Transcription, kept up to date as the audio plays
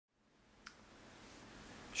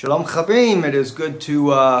Shalom Chavim, it is good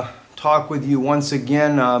to talk with you once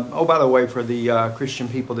again. Oh, by the way, for the Christian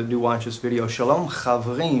people that do watch this video, Shalom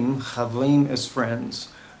Chavrim, Chavrim is friends.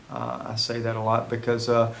 I say that a lot because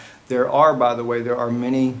there are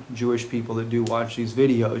many Jewish people that do watch these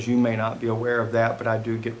videos. You may not be aware of that, but I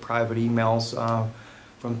do get private emails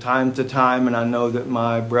from time to time, and I know that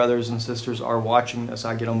my brothers and sisters are watching this.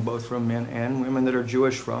 I get them both from men and women that are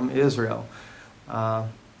Jewish from Israel.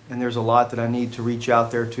 And there's a lot that I need to reach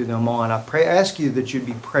out there to them on. I ask you that you'd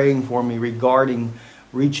be praying for me regarding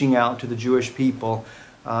reaching out to the Jewish people.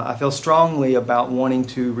 I feel strongly about wanting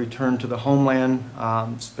to return to the homeland.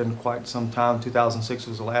 It's been quite some time. 2006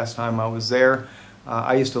 was the last time I was there.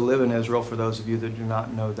 I used to live in Israel, for those of you that do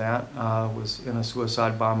not know that. I was in a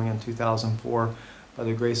suicide bombing in 2004. By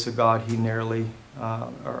the grace of God, He narrowly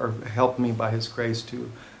or helped me by His grace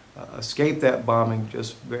to escape that bombing,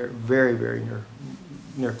 just very, very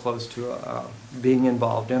near close to being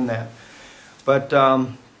involved in that. But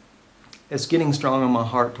it's getting strong in my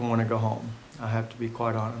heart to want to go home. I have to be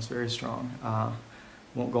quite honest, very strong.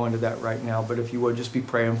 Won't go into that right now, but if you would just be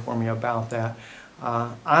praying for me about that.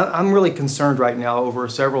 I'm really concerned right now over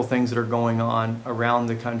several things that are going on around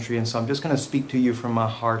the country, and so I'm just going to speak to you from my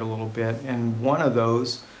heart a little bit. And one of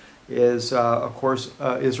those is, of course,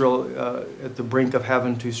 Israel at the brink of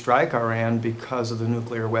having to strike Iran because of the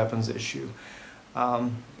nuclear weapons issue.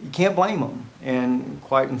 You can't blame them, and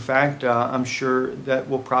quite in fact, I'm sure that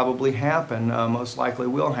will probably happen, most likely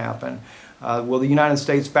will happen. Will the United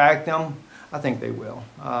States back them? I think they will.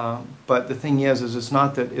 But the thing is it's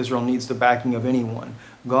not that Israel needs the backing of anyone.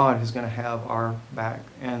 God is going to have our back,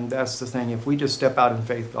 and that's the thing. If we just step out in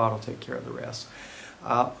faith, God will take care of the rest.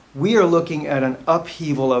 We are looking at an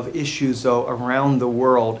upheaval of issues, though, around the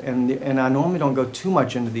world, and I normally don't go too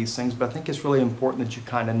much into these things, but I think it's really important that you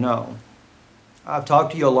kind of know. I've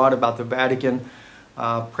talked to you a lot about the Vatican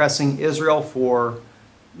pressing Israel for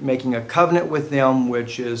making a covenant with them,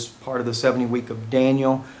 which is part of the 70 week of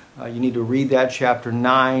Daniel. You need to read that, chapter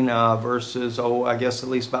 9, verses, I guess at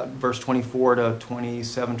least about verse 24 to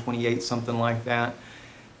 27, 28, something like that,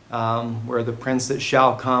 where the prince that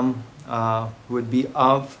shall come, who would be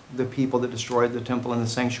of the people that destroyed the temple and the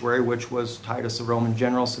sanctuary, which was Titus, the Roman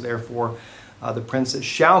general, so therefore the prince that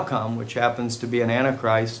shall come, which happens to be an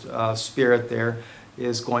Antichrist spirit there,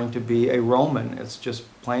 is going to be a Roman. It's just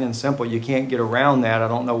plain and simple. You can't get around that. I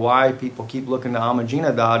don't know why people keep looking to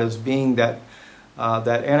Ahmadinejad as being that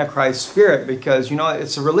Antichrist spirit, because, you know,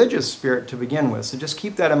 it's a religious spirit to begin with. So just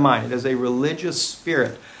keep that in mind. It is a religious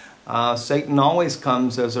spirit. Satan always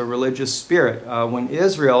comes as a religious spirit. When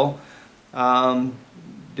Israel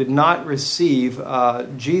did not receive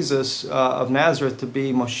Jesus of Nazareth to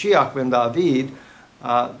be Moshiach ben David,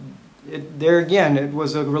 there again, it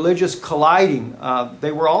was a religious colliding.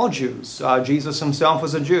 They were all Jews. Jesus himself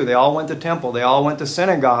was a Jew. They all went to temple. They all went to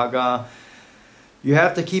synagogue. You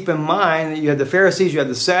have to keep in mind that you had the Pharisees, you had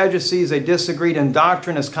the Sadducees. They disagreed in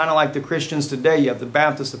doctrine. It's kind of like the Christians today. You have the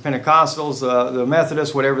Baptists, the Pentecostals, the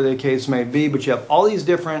Methodists, whatever the case may be. But you have all these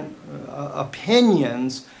different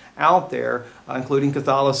opinions out there, including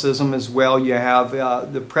Catholicism as well. You have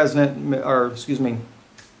the president, or excuse me,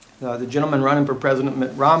 the gentleman running for president,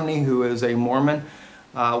 Mitt Romney, who is a Mormon,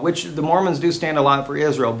 which the Mormons do stand a lot for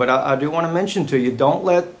Israel. But I do want to mention to you, don't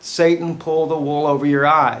let Satan pull the wool over your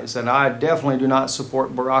eyes. And I definitely do not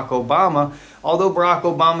support Barack Obama, although Barack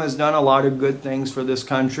Obama has done a lot of good things for this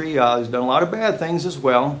country. He's done a lot of bad things as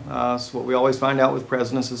well. It's what we always find out with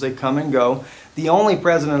presidents as they come and go. The only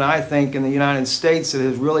president, I think, in the United States that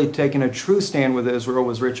has really taken a true stand with Israel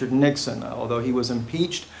was Richard Nixon, although he was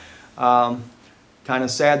impeached. Kind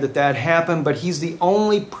of sad that that happened, but he's the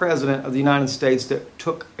only president of the United States that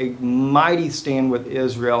took a mighty stand with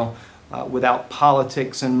Israel without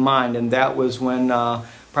politics in mind, and that was when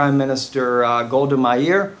Prime Minister Golda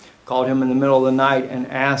Meir called him in the middle of the night and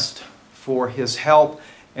asked for his help.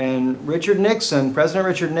 And President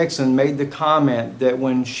Richard Nixon made the comment that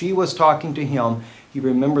when she was talking to him, he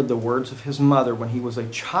remembered the words of his mother when he was a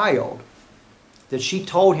child, that she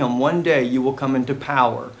told him, one day you will come into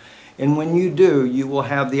power. And when you do, you will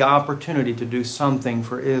have the opportunity to do something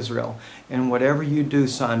for Israel. And whatever you do,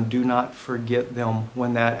 son, do not forget them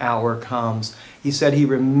when that hour comes. He said he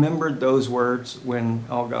remembered those words when,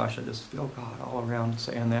 oh gosh, I just feel God all around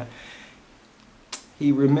saying that.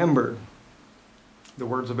 He remembered the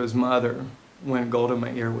words of his mother when Golda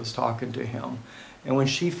Meir was talking to him. And when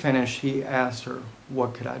she finished, he asked her,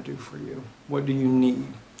 what could I do for you? What do you need?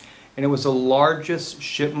 And it was the largest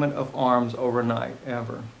shipment of arms overnight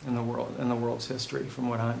ever in the world's history, from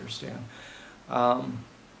what I understand.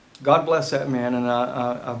 God bless that man, and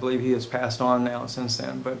I believe he has passed on now since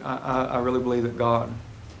then. But I really believe that God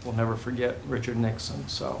we'll never forget Richard Nixon.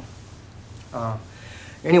 So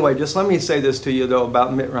anyway, just let me say this to you, though,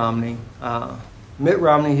 about Mitt Romney. Mitt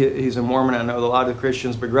Romney, he's a Mormon. I know a lot of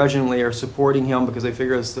Christians begrudgingly are supporting him because they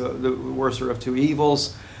figure it's the worser of two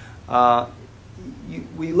evils.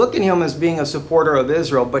 We look at him as being a supporter of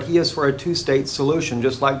Israel, but he is for a two-state solution,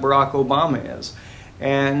 just like Barack Obama is.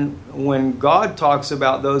 And when God talks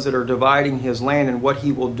about those that are dividing his land and what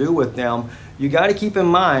he will do with them, you got to keep in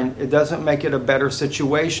mind, it doesn't make it a better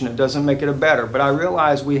situation. It doesn't make it a better. But I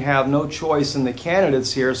realize we have no choice in the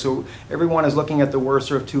candidates here, so everyone is looking at the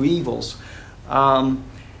worser of two evils.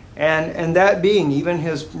 And that being, even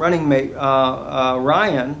his running mate,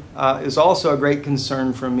 Ryan, is also a great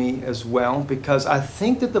concern for me as well, because I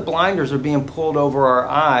think that the blinders are being pulled over our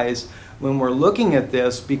eyes when we're looking at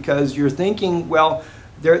this, because you're thinking, well,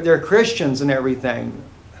 they're Christians and everything.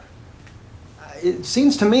 It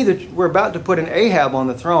seems to me that we're about to put an Ahab on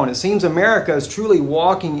the throne. It seems America is truly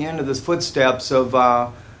walking into the footsteps of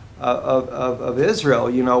Israel,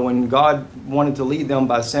 you know, when God wanted to lead them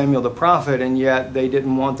by Samuel the prophet, and yet they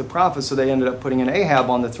didn't want the prophet, so they ended up putting an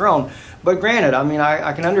Ahab on the throne. But granted, I mean,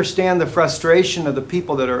 I can understand the frustration of the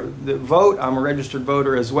people that vote. I'm a registered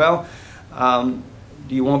voter as well.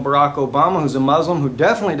 Do you want Barack Obama, who's a Muslim, who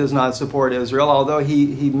definitely does not support Israel, although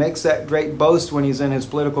he makes that great boast when he's in his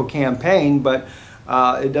political campaign, but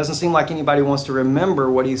it doesn't seem like anybody wants to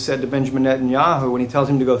remember what he said to Benjamin Netanyahu when he tells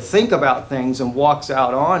him to go think about things and walks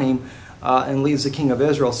out on him and leaves the king of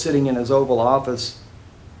Israel sitting in his Oval Office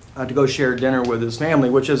to go share dinner with his family,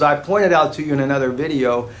 which, as I pointed out to you in another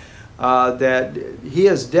video, that he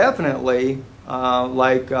is definitely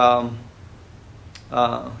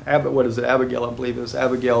what is it? Abigail, I believe it was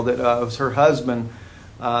Abigail, that was her husband,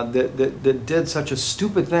 that did such a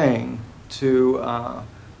stupid thing to,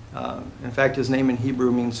 in fact, his name in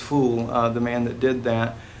Hebrew means fool, the man that did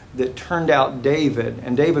that turned out David,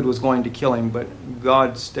 and David was going to kill him, but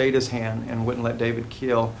God stayed his hand and wouldn't let David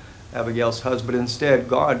kill Abigail's husband. Instead,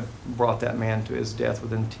 God brought that man to his death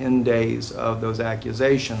within 10 days of those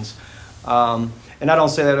accusations. And I don't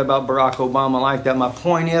say that about Barack Obama like that. My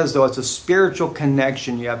point is, though, it's a spiritual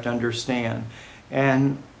connection you have to understand.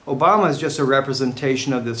 And Obama is just a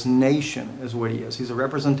representation of this nation, is what he is. He's a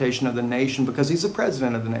representation of the nation because he's the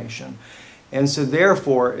president of the nation. And so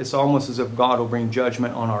therefore, it's almost as if God will bring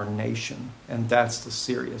judgment on our nation. And that's the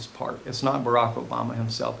serious part. It's not Barack Obama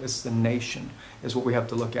himself. It's the nation is what we have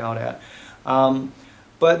to look out at.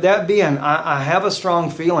 But that being, I have a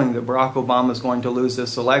strong feeling that Barack Obama is going to lose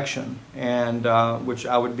this election, and which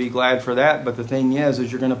I would be glad for that. But the thing is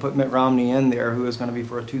you're going to put Mitt Romney in there, who is going to be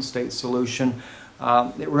for a two-state solution.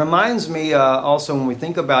 It reminds me also, when we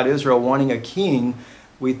think about Israel wanting a king,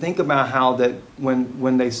 we think about how that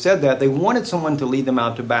when they said that, they wanted someone to lead them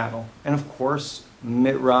out to battle. And of course,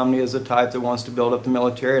 Mitt Romney is the type that wants to build up the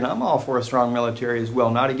military, and I'm all for a strong military as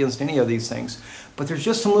well, not against any of these things. But there's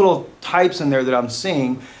just some little types in there that I'm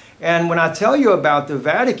seeing. And when I tell you about the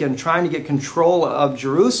Vatican trying to get control of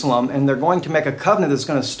Jerusalem, and they're going to make a covenant that's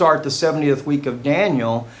going to start the 70th week of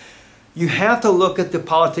Daniel, you have to look at the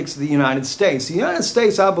politics of the United States. The United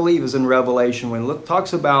States, I believe, is in Revelation. When it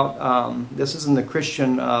talks about, this is in the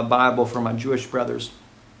Christian Bible for my Jewish brothers,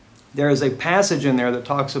 there is a passage in there that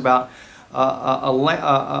talks about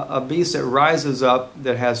a beast that rises up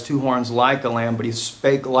that has two horns like a lamb, but he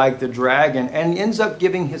spake like the dragon, and ends up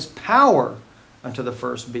giving his power unto the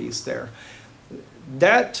first beast there.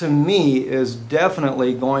 That to me is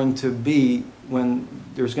definitely going to be when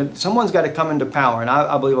someone's got to come into power. And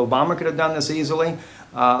I believe Obama could have done this easily,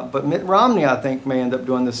 but Mitt Romney, I think, may end up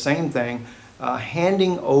doing the same thing,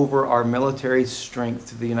 handing over our military strength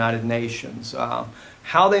to the United Nations.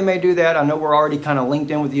 How they may do that, I know we're already kind of linked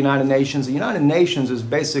in with the United Nations. The United Nations is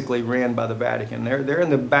basically ran by the Vatican. They're in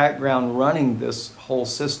the background running this whole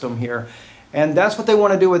system here. And that's what they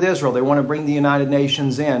want to do with Israel. They want to bring the United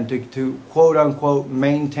Nations in to quote-unquote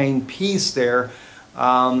maintain peace there.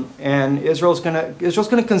 And Israel's going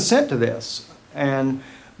to consent to this. And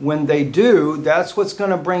when they do, that's what's going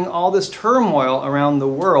to bring all this turmoil around the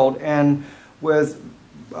world. And with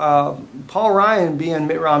Paul Ryan being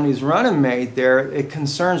Mitt Romney's running mate there, it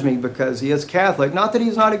concerns me because he is Catholic. Not that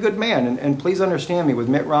he's not a good man, and please understand me, with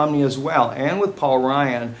Mitt Romney as well, and with Paul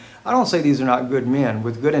Ryan, I don't say these are not good men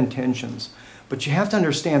with good intentions, but you have to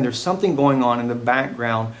understand there's something going on in the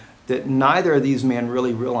background that neither of these men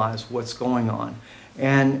really realize what's going on.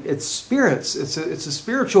 And it's spirits, it's a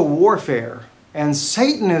spiritual warfare, and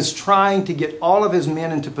Satan is trying to get all of his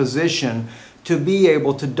men into position to be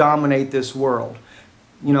able to dominate this world.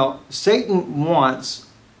 You know, Satan wants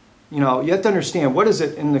you have to understand, what is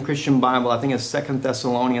it in the Christian Bible? I think it's 2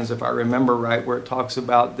 Thessalonians, if I remember right, where it talks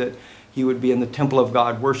about that he would be in the temple of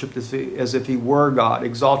God, worshipped as if he were God,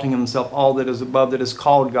 exalting himself all that is above, that is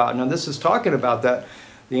called God. Now this is talking about that,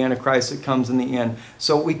 the Antichrist that comes in the end.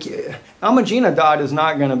 So Almagina is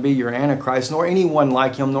not going to be your Antichrist, nor anyone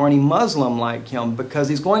like him, nor any Muslim like him, because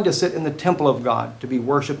he's going to sit in the temple of God, to be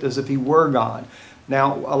worshipped as if he were God.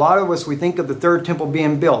 Now, a lot of us, we think of the third temple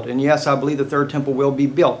being built, and yes, I believe the third temple will be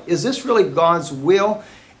built. Is this really God's will?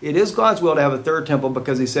 It is God's will to have a third temple,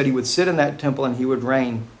 because he said he would sit in that temple and he would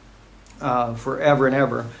reign forever and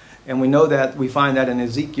ever. And we know that, we find that in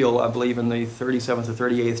Ezekiel, I believe, in the 37th or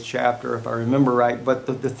 38th chapter, if I remember right. But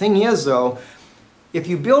the thing is, though, if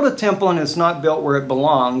you build a temple and it's not built where it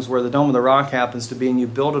belongs, where the Dome of the Rock happens to be, and you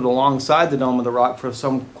build it alongside the Dome of the Rock for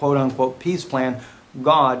some quote-unquote peace plan,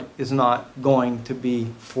 God is not going to be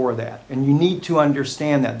for that. And you need to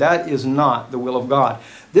understand that. That is not the will of God.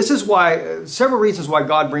 This is why, several reasons why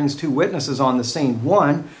God brings two witnesses on the scene.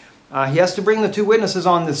 One, he has to bring the two witnesses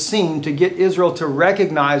on the scene to get Israel to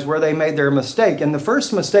recognize where they made their mistake. And the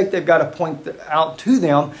first mistake they've got to point out to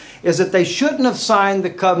them is that they shouldn't have signed the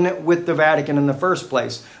covenant with the Vatican in the first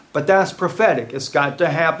place. But that's prophetic. It's got to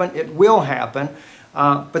happen. It will happen.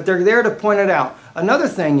 But they're there to point it out. Another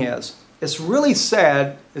thing is, it's really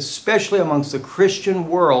sad, especially amongst the Christian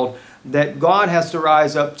world, that God has to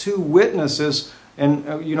rise up two witnesses. And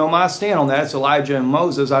my stand on that, it's Elijah and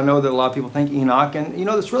Moses. I know that a lot of people think Enoch, and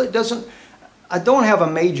this really doesn't, I don't have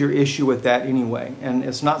a major issue with that anyway. And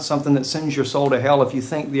it's not something that sends your soul to hell if you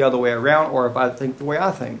think the other way around, or if I think the way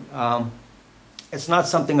I think. It's not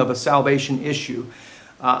something of a salvation issue.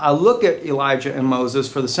 I look at Elijah and Moses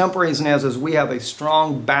for the simple reason is we have a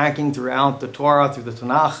strong backing throughout the Torah, through the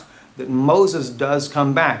Tanakh, that Moses does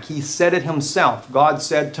come back. He said it himself. God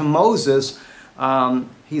said to Moses,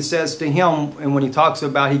 he says to him, and when he talks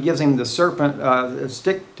about, he gives him the serpent,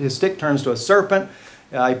 his stick turns to a serpent.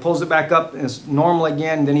 He pulls it back up and it's normal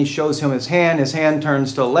again. Then he shows him his hand. His hand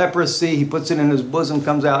turns to leprosy. He puts it in his bosom,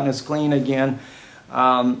 comes out, and it's clean again.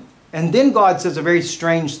 And then God says a very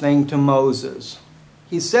strange thing to Moses.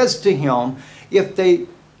 He says to him, if they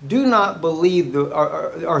do not believe,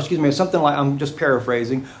 or excuse me, something like, I'm just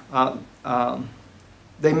paraphrasing,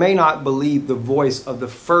 they may not believe the voice of the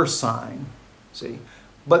first sign, see,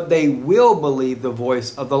 but they will believe the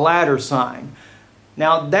voice of the latter sign.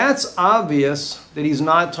 Now that's obvious that he's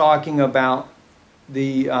not talking about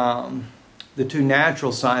the two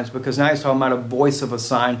natural signs, because now he's talking about a voice of a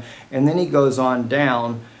sign, and then he goes on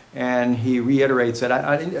down and he reiterates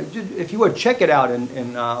that. If you would check it out,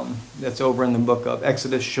 that's over in the book of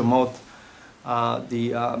Exodus, Shemot, I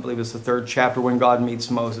believe it's the 3rd chapter, when God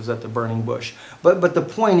meets Moses at the burning bush. But the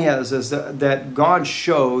point is that God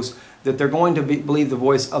shows that they're going to believe the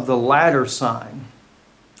voice of the latter sign.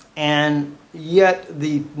 And yet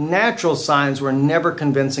the natural signs were never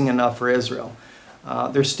convincing enough for Israel.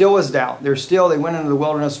 There still was doubt. They went into the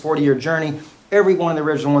wilderness, 40-year journey. Every one of the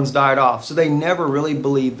original ones died off. So they never really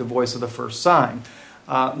believed the voice of the first sign.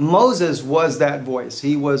 Moses was that voice.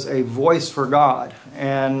 He was a voice for God.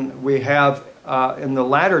 And we have, in the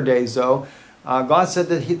latter days though, God said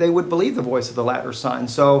that they would believe the voice of the latter sign.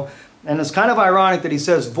 So, and it's kind of ironic that he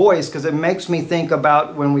says voice, because it makes me think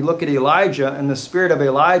about when we look at Elijah, and the spirit of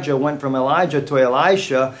Elijah went from Elijah to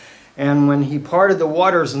Elisha. And when he parted the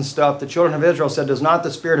waters and stuff, the children of Israel said, does not the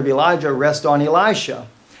spirit of Elijah rest on Elisha?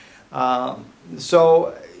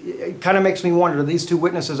 So it kind of makes me wonder, these two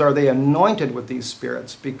witnesses, are they anointed with these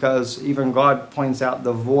spirits? Because even God points out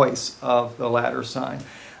the voice of the latter sign.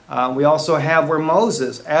 We also have where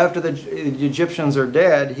Moses, after the Egyptians are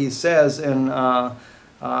dead, he says in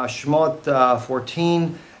Shemot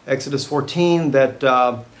 14, Exodus 14, that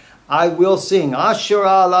I will sing,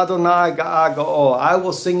 Asherah Ladonai Ga'aga'o, I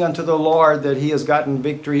will sing unto the Lord that he has gotten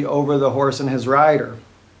victory over the horse and his rider.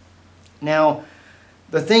 Now,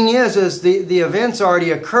 the thing is the event's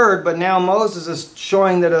already occurred, but now Moses is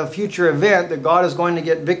showing that a future event, that God is going to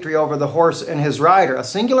get victory over the horse and his rider. A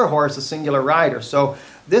singular horse, a singular rider. So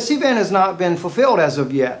this event has not been fulfilled as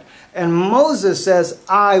of yet. And Moses says,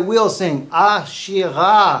 I will sing,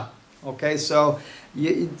 Ashirah. Okay, so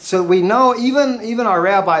we know, even our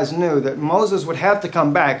rabbis knew that Moses would have to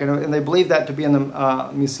come back, and they believe that to be in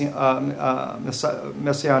the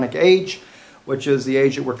Messianic age, which is the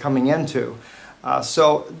age that we're coming into.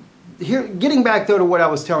 So here, getting back though to what I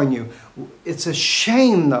was telling you, it's a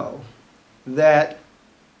shame though that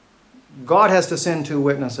God has to send two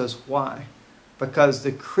witnesses. Why? Because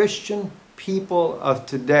the Christian people of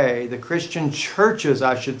today, the Christian churches,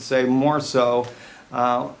 I should say more so,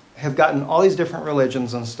 have gotten all these different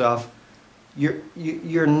religions and stuff.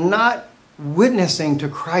 You're not witnessing to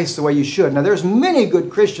Christ the way you should. Now, there's many good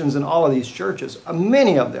Christians in all of these churches,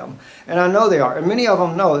 many of them, and I know they are, and many of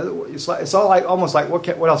them know. It's all like almost like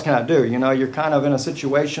what else can I do? You know, you're kind of in a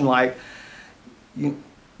situation like you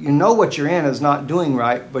know what you're in is not doing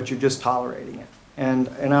right, but you're just tolerating it, and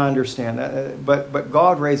I understand that. But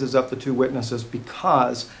God raises up the two witnesses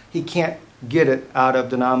because He can't get it out of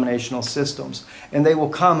denominational systems, and they will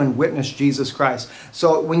come and witness Jesus Christ.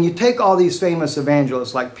 So when you take all these famous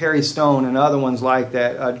evangelists like Perry Stone and other ones like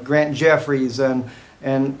that, Grant Jeffries and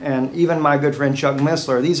even my good friend Chuck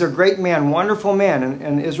Missler, these are great men, wonderful men,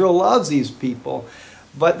 and Israel loves these people.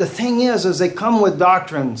 But the thing is they come with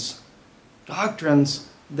doctrines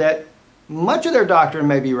that much of their doctrine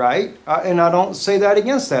may be right, and I don't say that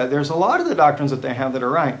against that. There's a lot of the doctrines that they have that are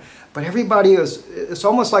right. But everybody it's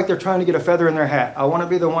almost like they're trying to get a feather in their hat. I want to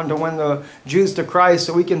be the one to win the Jews to Christ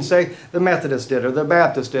so we can say the Methodists did it, or the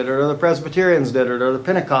Baptists did it, or the Presbyterians did it, or the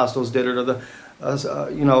Pentecostals did it, or the,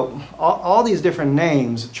 you know, all these different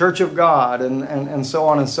names, Church of God, and so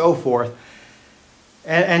on and so forth.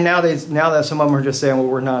 And now that some of them are just saying, well,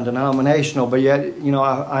 we're non-denominational, but yet, you know,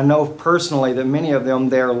 I know personally that many of them,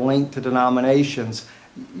 they're linked to denominations.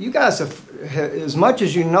 You guys have, as much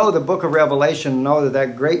as you know the book of Revelation, know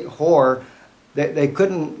that great whore,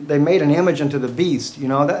 they made an image into the beast. You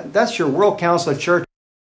know, that's your World Council of Church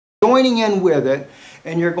joining in with it,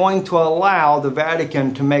 and you're going to allow the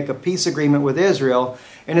Vatican to make a peace agreement with Israel,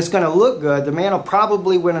 and it's going to look good. The man will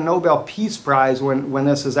probably win a Nobel Peace Prize when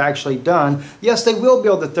this is actually done. Yes, they will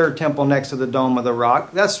build the third temple next to the Dome of the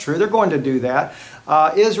Rock. That's true. They're going to do that.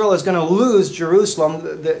 Israel is going to lose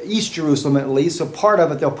Jerusalem, the East Jerusalem at least. So part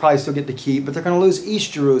of it they'll probably still get to keep, but they're going to lose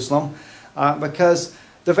East Jerusalem because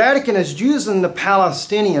the Vatican is using the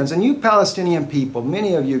Palestinians. And you Palestinian people,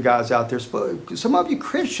 many of you guys out there, some of you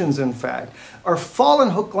Christians in fact, are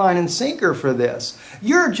falling hook, line, and sinker for this.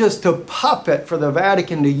 You're just a puppet for the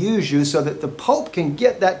Vatican to use you so that the Pope can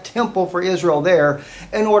get that temple for Israel there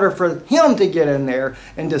in order for him to get in there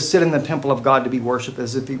and to sit in the temple of God to be worshipped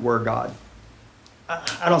as if he were God.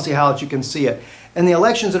 I don't see how else you can see it. And the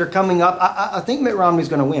elections that are coming up, I think Mitt Romney's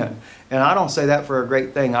going to win. And I don't say that for a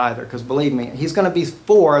great thing either, because believe me, he's going to be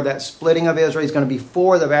for that splitting of Israel. He's going to be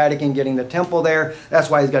for the Vatican getting the temple there. That's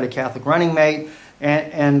why he's got a Catholic running mate.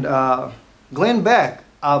 And Glenn Beck,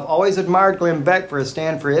 I've always admired Glenn Beck for his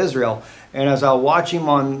stand for Israel. And as I watch him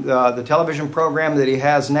on the television program that he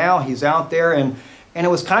has now, he's out there and it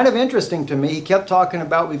was kind of interesting to me. He kept talking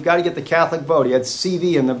about we've got to get the Catholic vote. He had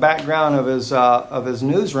CV in the background of his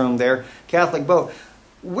newsroom there, Catholic vote.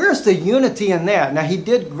 Where's the unity in that? Now, he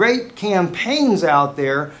did great campaigns out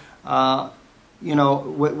there, you know,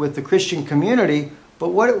 with the Christian community, but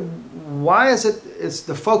why is it's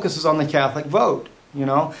the focus is on the Catholic vote? You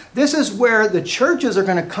know, this is where the churches are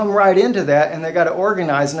going to come right into that, and they've got to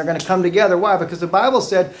organize, and they're going to come together. Why? Because the Bible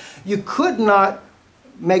said you could not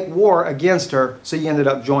make war against her, so you ended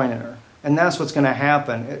up joining her. And that's what's going to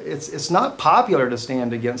happen. It's not popular to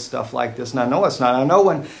stand against stuff like this, and I know it's not. I know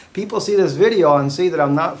when people see this video and see that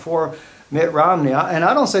I'm not for Mitt Romney, and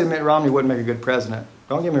I don't say Mitt Romney wouldn't make a good president.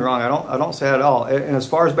 Don't get me wrong, I don't say that at all. And as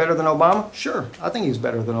far as better than Obama, sure, I think he's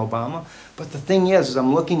better than Obama. But the thing is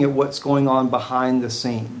I'm looking at what's going on behind the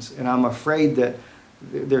scenes, and I'm afraid that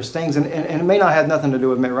there's things, and it may not have nothing to do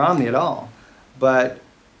with Mitt Romney at all, but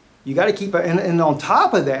you got to keep it. And on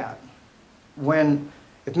top of that,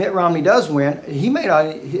 if Mitt Romney does win, he may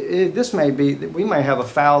not. We may have a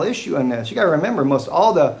foul issue in this. You got to remember,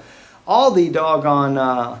 all the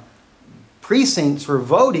doggone precincts for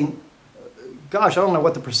voting. Gosh, I don't know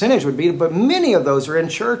what the percentage would be, but many of those are in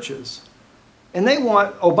churches. And they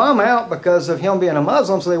want Obama out because of him being a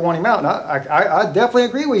Muslim, so they want him out. And I definitely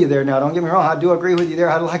agree with you there. Now, don't get me wrong, I do agree with you there.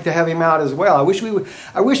 I'd like to have him out as well. I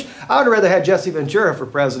would have rather had Jesse Ventura for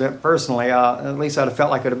president, personally. At least I'd have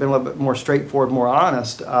felt like it would have been a little bit more straightforward, more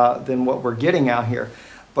honest than what we're getting out here.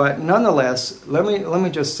 But nonetheless, let me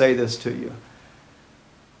just say this to you.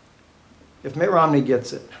 If Mitt Romney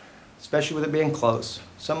gets it, especially with it being close,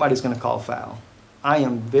 somebody's going to call foul. I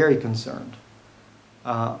am very concerned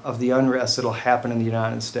of the unrest that will happen in the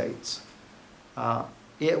United States.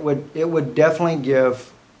 It would definitely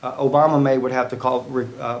give Obama would have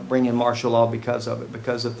to bring in martial law because of it,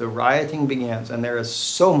 because if the rioting begins, and there is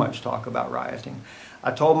so much talk about rioting. I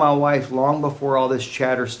told my wife long before all this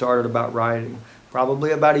chatter started about rioting, probably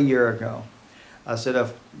about a year ago, I said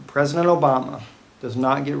if President Obama does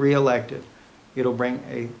not get reelected, it'll bring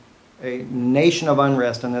a nation of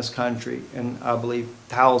unrest in this country, and I believe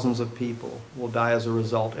thousands of people will die as a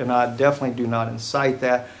result. And I definitely do not incite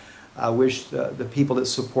that. I wish the people that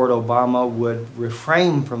support Obama would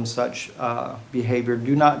refrain from such behavior.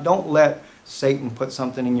 Don't let Satan put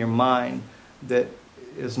something in your mind that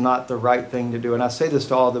is not the right thing to do. And I say this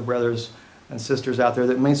to all the brothers and sisters out there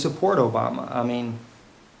that may support Obama. I mean,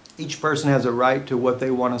 each person has a right to what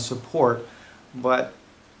they want to support, but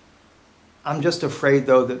I'm just afraid,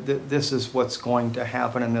 though, that this is what's going to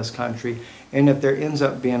happen in this country. And if there ends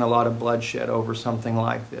up being a lot of bloodshed over something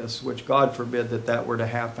like this, which God forbid that were to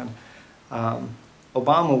happen,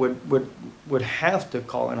 Obama would have to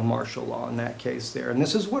call in a martial law in that case there. And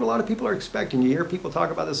this is what a lot of people are expecting. You hear people talk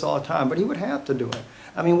about this all the time, but he would have to do it.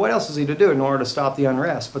 I mean, what else is he to do in order to stop the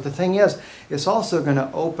unrest? But the thing is, it's also going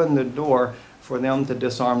to open the door for them to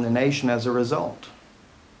disarm the nation as a result.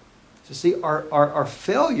 So see, our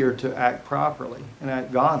failure to act properly and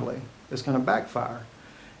act godly is going to backfire.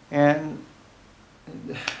 And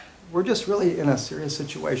we're just really in a serious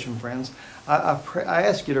situation, friends. I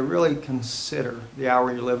ask you to really consider the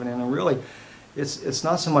hour you're living in. And really, it's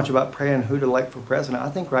not so much about praying who to elect for president. I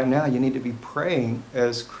think right now you need to be praying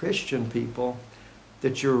as Christian people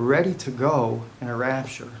that you're ready to go in a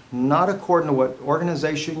rapture. Not according to what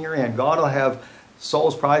organization you're in. God will have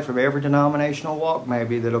souls probably from every denominational walk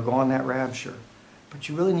maybe that'll go on that rapture. But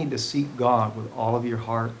you really need to seek God with all of your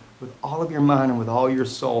heart, with all of your mind, and with all your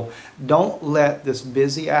soul. Don't let this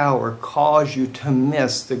busy hour cause you to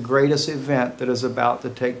miss the greatest event that is about to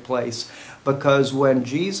take place. Because when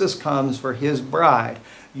Jesus comes for His bride,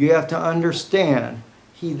 you have to understand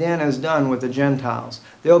He then is done with the Gentiles.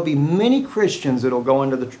 There will be many Christians that will go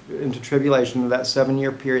into tribulation in that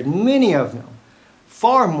 7-year period. Many of them,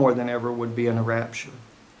 far more than ever would be in a rapture.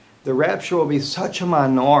 The rapture will be such a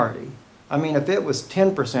minority. I mean, if it was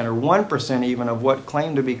 10% or 1% even of what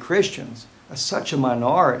claimed to be Christians, that's such a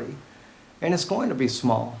minority. And it's going to be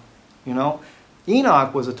small, you know.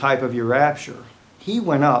 Enoch was a type of your rapture. He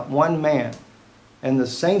went up, one man. And the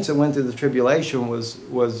saints that went through the tribulation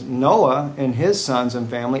was Noah and his sons and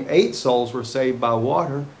family. 8 souls were saved by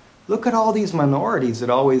water. Look at all these minorities that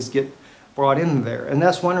always get brought in there. And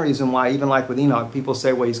that's one reason why, even like with Enoch, people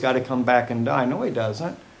say, well, he's got to come back and die. No, he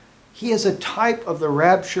doesn't. He is a type of the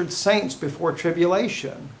raptured saints before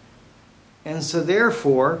tribulation. And so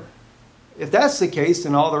therefore, if that's the case,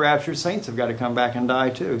 then all the raptured saints have got to come back and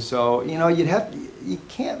die too. So, you know, you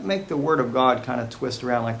can't make the Word of God kind of twist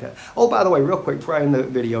around like that. Oh, by the way, real quick before I end the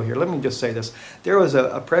video here, let me just say this. There was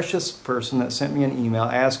a precious person that sent me an email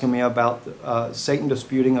asking me about Satan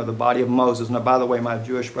disputing of the body of Moses. Now, by the way, my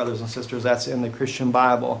Jewish brothers and sisters, that's in the Christian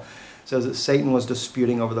Bible. It says that Satan was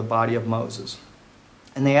disputing over the body of Moses.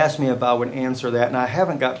 And they asked me if I would answer that, and I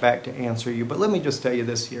haven't got back to answer you, but let me just tell you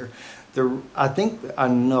this here. I think I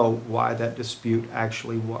know why that dispute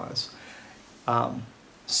actually was.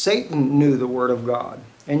 Satan knew the Word of God.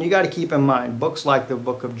 And you got to keep in mind, books like the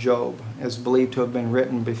book of Job is believed to have been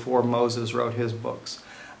written before Moses wrote his books.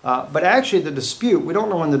 But actually the dispute, we don't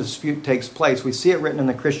know when the dispute takes place. We see it written in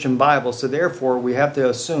the Christian Bible, so therefore we have to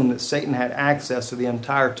assume that Satan had access to the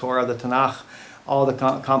entire Torah, the Tanakh, all the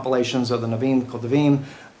compilations of the Nevi'im, Kodavim,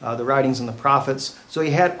 the writings and the prophets. So he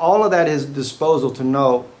had all of that at his disposal to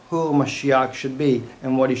know who Mashiach should be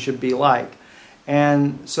and what he should be like.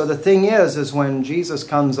 And so the thing is when Jesus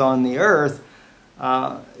comes on the earth,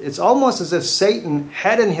 it's almost as if Satan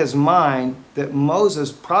had in his mind that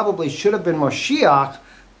Moses probably should have been Mashiach,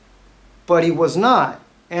 but he was not.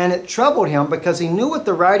 And it troubled him because he knew what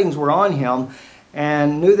the writings were on him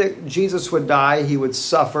and knew that Jesus would die, he would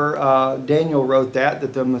suffer. Daniel wrote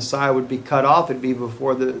that the Messiah would be cut off. It'd be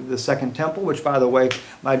before the second temple, which, by the way,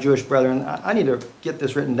 my Jewish brethren, I need to get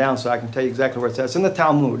this written down so I can tell you exactly where it says. It's in the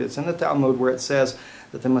Talmud. It's in the Talmud where it says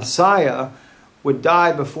that the Messiah would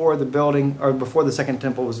die before the building, or before the second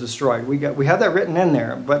temple was destroyed. We have that written in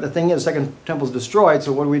there, but the thing is, the second temple is destroyed,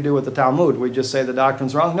 so what do we do with the Talmud? We just say the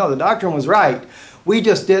doctrine's wrong? No, the doctrine was right. We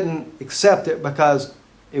just didn't accept it because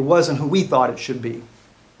it wasn't who we thought it should be.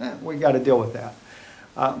 We got to deal with that.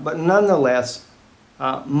 But nonetheless,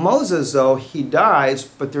 Moses, though, he dies,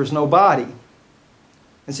 but there's no body.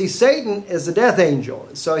 And see, Satan is the death angel.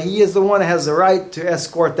 So he is the one that has the right to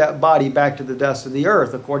escort that body back to the dust of the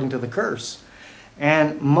earth, according to the curse.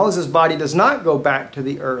 And Moses' body does not go back to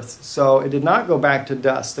the earth. So it did not go back to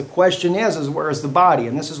dust. The question is where is the body?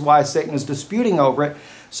 And this is why Satan is disputing over it.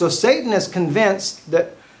 So Satan is convinced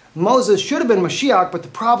that Moses should have been Mashiach, but the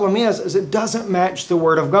problem is it doesn't match the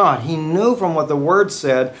Word of God. He knew from what the Word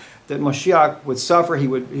said that Mashiach would suffer, he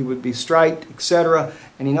would be striped, etc.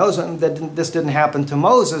 And he knows that this didn't happen to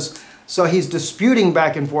Moses, so he's disputing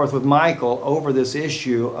back and forth with Michael over this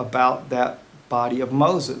issue about that body of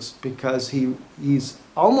Moses, because he's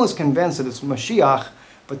almost convinced that it's Mashiach,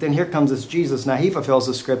 But then here comes this Jesus. Now he fulfills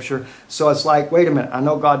the scripture. So it's like, wait a minute, I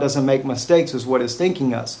know God doesn't make mistakes is what it's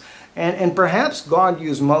thinking us. And perhaps God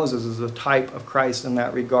used Moses as a type of Christ in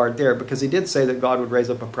that regard there, because he did say that God would raise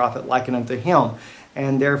up a prophet likened unto him.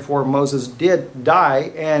 And therefore Moses did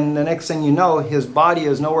die, and the next thing you know, his body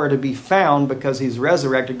is nowhere to be found because he's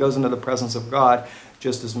resurrected, goes into the presence of God,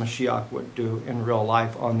 just as Mashiach would do in real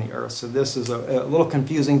life on the earth. So this is a little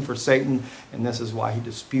confusing for Satan, and this is why he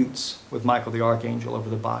disputes with Michael the archangel over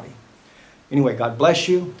the body. Anyway, God bless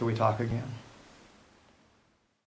you till we talk again.